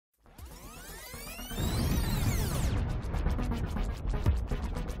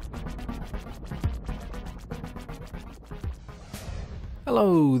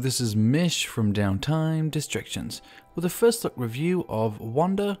Hello, this is Mish from Downtime Distractions with a first look review of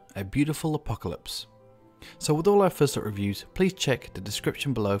Wanda, A Beautiful Apocalypse. So with all our first look reviews, please check the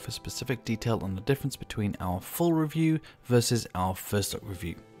description below for specific detail on the difference between our full review versus our first look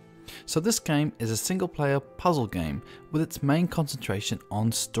review. So this game is a single player puzzle game with its main concentration on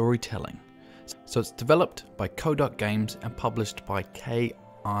storytelling. So it's developed by Codot Games and published by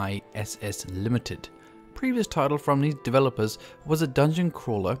KISS Limited. Previous title from these developers was a dungeon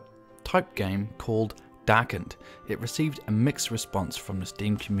crawler type game called Darkened. It received a mixed response from the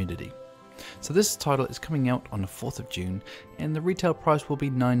Steam community. So this title is coming out on the 4th of June and the retail price will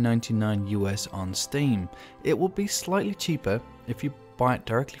be $9.99 US on Steam. It will be slightly cheaper if you buy it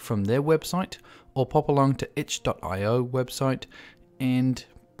directly from their website or pop along to itch.io website and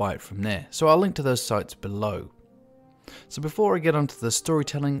buy it from there. So I'll link to those sites below. So before I get onto the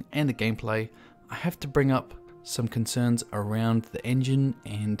storytelling and the gameplay, I have to bring up some concerns around the engine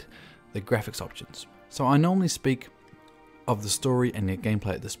and the graphics options. So I normally speak of the story and the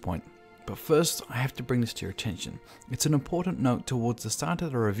gameplay at this point, but first I have to bring this to your attention. It's an important note towards the start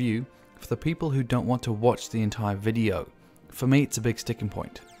of the review for the people who don't want to watch the entire video. For me, it's a big sticking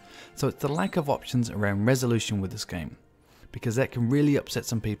point. So it's the lack of options around resolution with this game, because that can really upset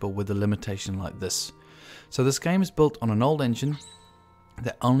some people with a limitation like this. So this game is built on an old engine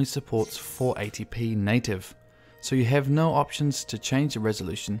that only supports 480p native, so you have no options to change the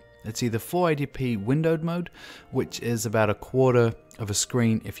resolution. It's either 480p windowed mode, which is about a quarter of a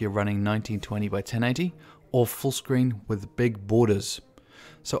screen if you're running 1920 by 1080, or full screen with big borders.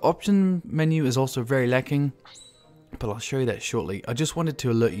 So option menu is also very lacking, but I'll show you that shortly. I just wanted to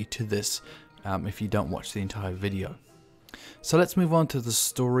alert you to this if you don't watch the entire video. So let's move on to the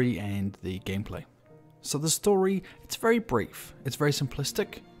story and the gameplay. So the story, it's very brief, it's very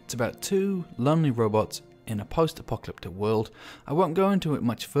simplistic. It's about two lonely robots in a post-apocalyptic world. I won't go into it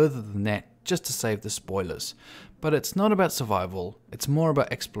much further than that just to save the spoilers. But it's not about survival, it's more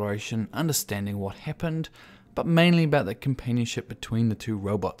about exploration, understanding what happened, but mainly about the companionship between the two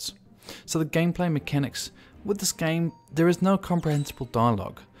robots. So the gameplay mechanics, with this game, there is no comprehensible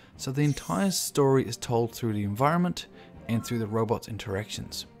dialogue. So the entire story is told through the environment and through the robots'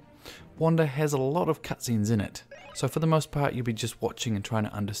 interactions. Wanda has a lot of cutscenes in it, so for the most part you'll be just watching and trying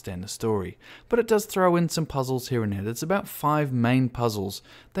to understand the story. But it does throw in some puzzles here and there. There's about 5 main puzzles.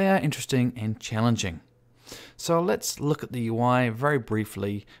 They are interesting and challenging. So let's look at the UI very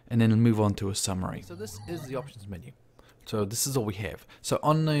briefly and then move on to a summary. So this is the options menu. So this is all we have. So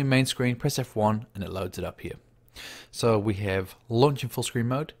on the main screen, press F1 and it loads it up here. So we have launch in full screen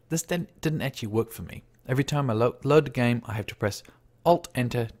mode. This didn't actually work for me. Every time I load the game, I have to press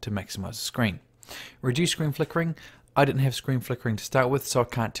Alt-Enter to maximize the screen. Reduce screen flickering. I didn't have screen flickering to start with, so I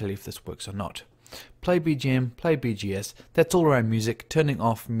can't tell you if this works or not. Play BGM, play BGS. That's all around music, turning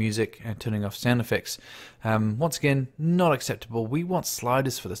off music and turning off sound effects. Once again, not acceptable. We want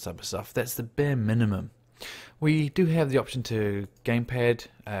sliders for this type of stuff. That's the bare minimum. We do have the option to gamepad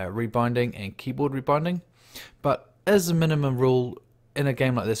rebinding and keyboard rebinding, but as a minimum rule in a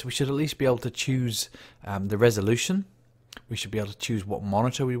game like this, we should at least be able to choose the resolution. We should be able to choose what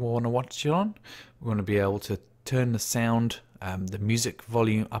monitor we want to watch it on. We want to be able to turn the sound, the music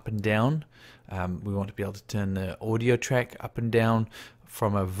volume up and down. We want to be able to turn the audio track up and down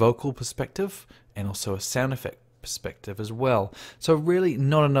from a vocal perspective and also a sound effect perspective as well. So really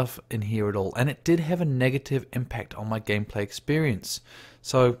not enough in here at all, and it did have a negative impact on my gameplay experience.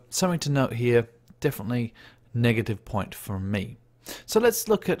 So something to note here, definitely negative point from me. So let's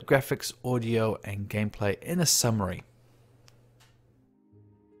look at graphics, audio and gameplay in a summary.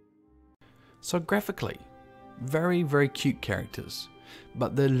 So graphically, very, very cute characters,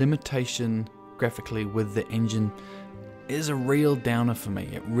 but the limitation graphically with the engine is a real downer for me.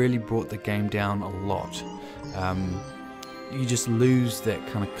 It really brought the game down a lot. You just lose that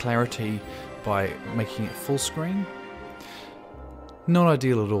kind of clarity by making it full screen. Not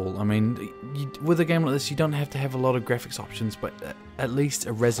ideal at all. I mean, with a game like this, you don't have to have a lot of graphics options, but at least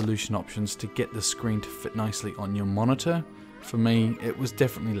a resolution options to get the screen to fit nicely on your monitor. For me, it was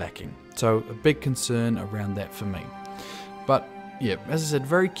definitely lacking. So a big concern around that for me. But yeah, as I said,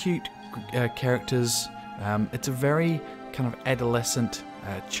 very cute characters. It's a very kind of adolescent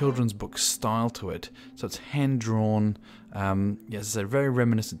children's book style to it. So it's hand-drawn. As I said, very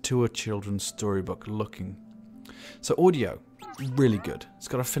reminiscent to a children's storybook looking. So audio, really good. It's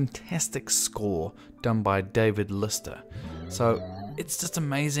got a fantastic score done by David Lister. So it's just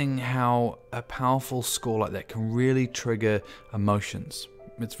amazing how a powerful score like that can really trigger emotions.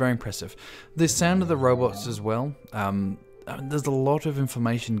 It's very impressive. The sound of the robots as well. there's a lot of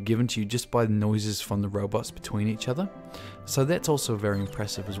information given to you just by the noises from the robots between each other. So that's also very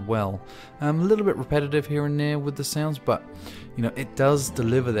impressive as well. A little bit repetitive here and there with the sounds, but it does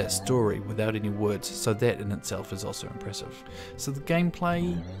deliver that story without any words, so that in itself is also impressive. So the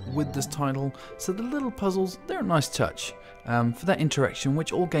gameplay with this title, so the little puzzles, they're a nice touch for that interaction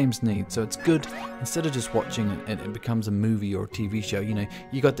which all games need. So it's good, instead of just watching it, it becomes a movie or a TV show.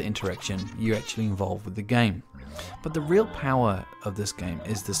 You got the interaction, you're actually involved with the game. But the real power of this game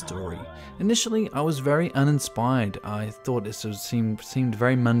is the story. Initially, I was very uninspired. I thought this seemed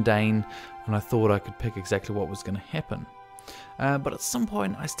very mundane, and I thought I could pick exactly what was going to happen. But at some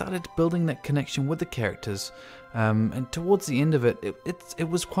point, I started building that connection with the characters, and towards the end of it, it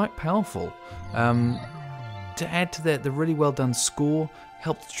was quite powerful. To add to that, the really well done score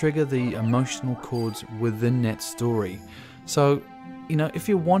helped trigger the emotional chords within that story. So, if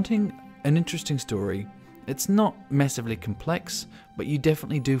you're wanting an interesting story, it's not massively complex, but you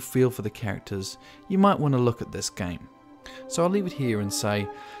definitely do feel for the characters, you might want to look at this game. So I'll leave it here and say,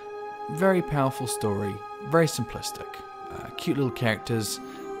 very powerful story, very simplistic, cute little characters,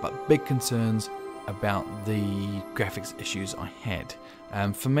 but big concerns about the graphics issues I had.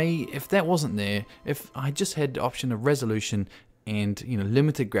 For me, if that wasn't there, if I just had the option of resolution and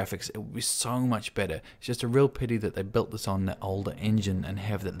limited graphics, it would be so much better. It's just a real pity that they built this on the older engine and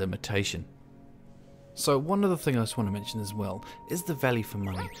have that limitation. So one other thing I just want to mention as well is the value for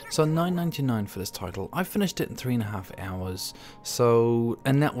money. So $9.99 for this title. I finished it in 3.5 hours.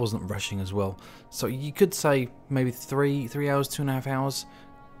 And that wasn't rushing as well. So you could say maybe 3 hours, 2.5 hours.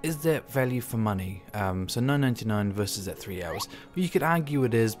 Is that value for money? So $9.99 versus that 3 hours. Well, you could argue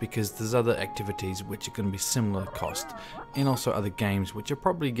it is, because there's other activities which are going to be similar cost, and also other games which are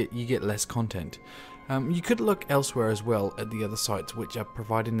probably you get less content. You could look elsewhere as well at the other sites which are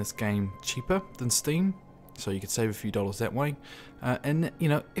providing this game cheaper than Steam, so you could save a few dollars that way. And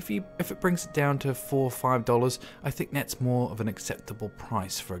if it brings it down to $4 or $5, I think that's more of an acceptable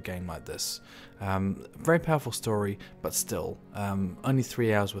price for a game like this. Very powerful story, but still, only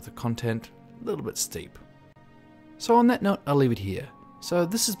 3 hours worth of content, a little bit steep. So on that note, I'll leave it here. So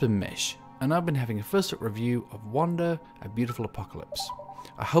this has been Mesh, and I've been having a first look review of Wanda, A Beautiful Apocalypse.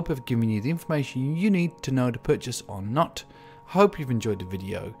 I hope I've given you the information you need to know to purchase or not. I hope you've enjoyed the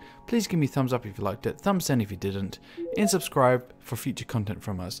video. Please give me a thumbs up if you liked it, thumbs down if you didn't, and subscribe for future content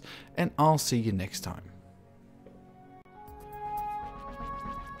from us, and I'll see you next time.